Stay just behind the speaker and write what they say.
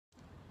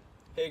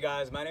Hey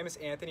guys, my name is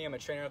Anthony. I'm a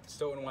trainer at the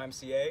Stoughton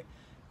YMCA.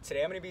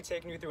 Today I'm going to be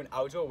taking you through an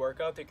outdoor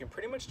workout that you can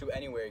pretty much do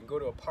anywhere. You can go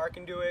to a park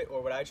and do it,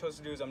 or what I chose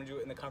to do is I'm going to do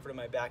it in the comfort of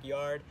my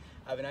backyard.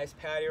 I have a nice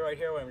patio right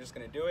here where I'm just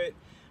going to do it.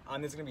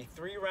 There's going to be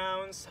 3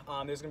 rounds.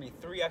 There's going to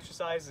be 3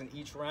 exercises in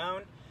each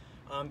round.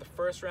 The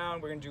first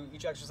round we're going to do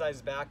each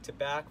exercise back to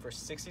back for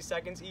 60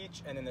 seconds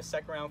each, and then the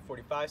second round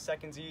 45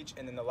 seconds each,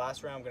 and then the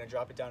last round I'm going to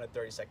drop it down to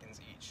 30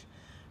 seconds each.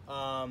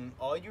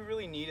 All you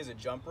really need is a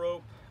jump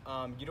rope.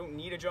 You don't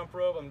need a jump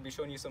rope. I'm going to be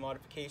showing you some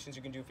modifications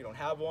you can do if you don't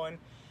have one,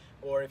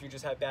 or if you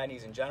just have bad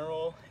knees in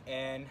general.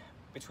 And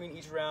between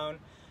each round,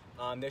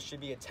 there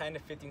should be a 10 to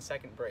 15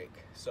 second break.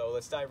 So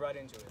let's dive right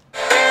into it.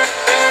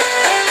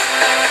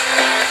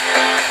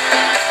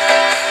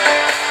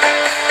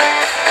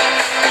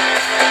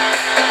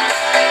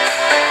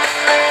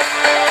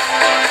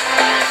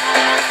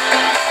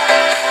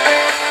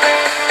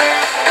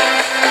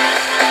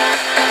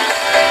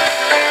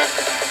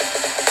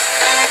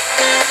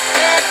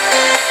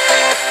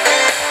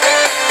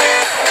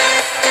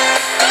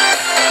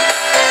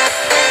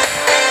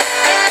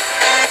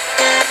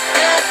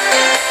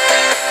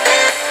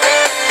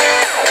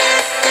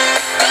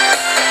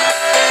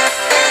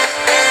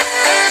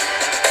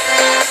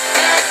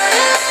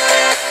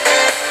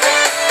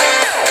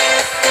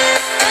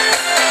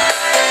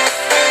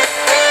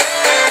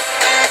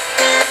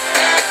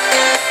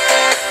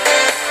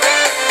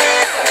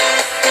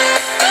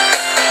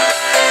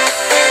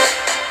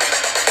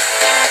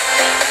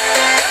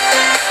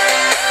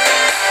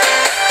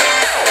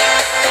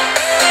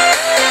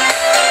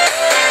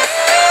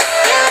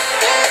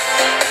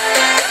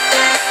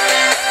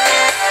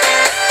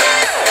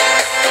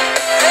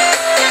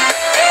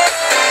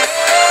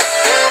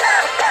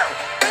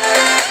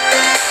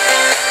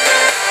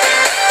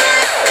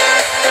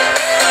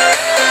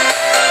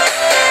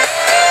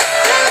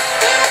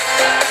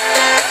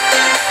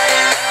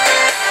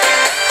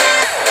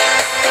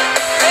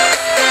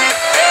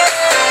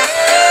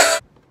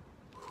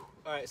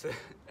 Alright, so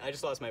I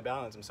just lost my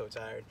balance. I'm so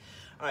tired.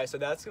 Alright, so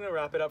that's going to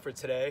wrap it up for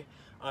today.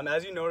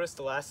 As you noticed,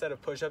 the last set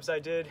of push-ups I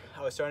did,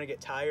 I was starting to get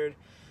tired.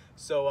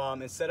 So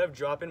instead of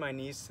dropping my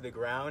knees to the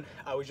ground,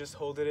 I was just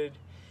holding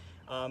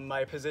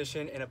my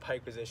position in a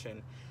pike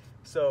position.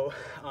 So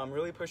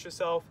really push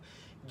yourself.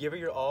 Give it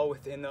your all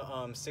within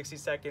the 60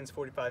 seconds,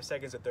 45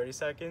 seconds, or 30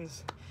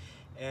 seconds.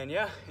 And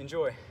yeah,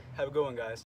 enjoy. Have a good one, guys.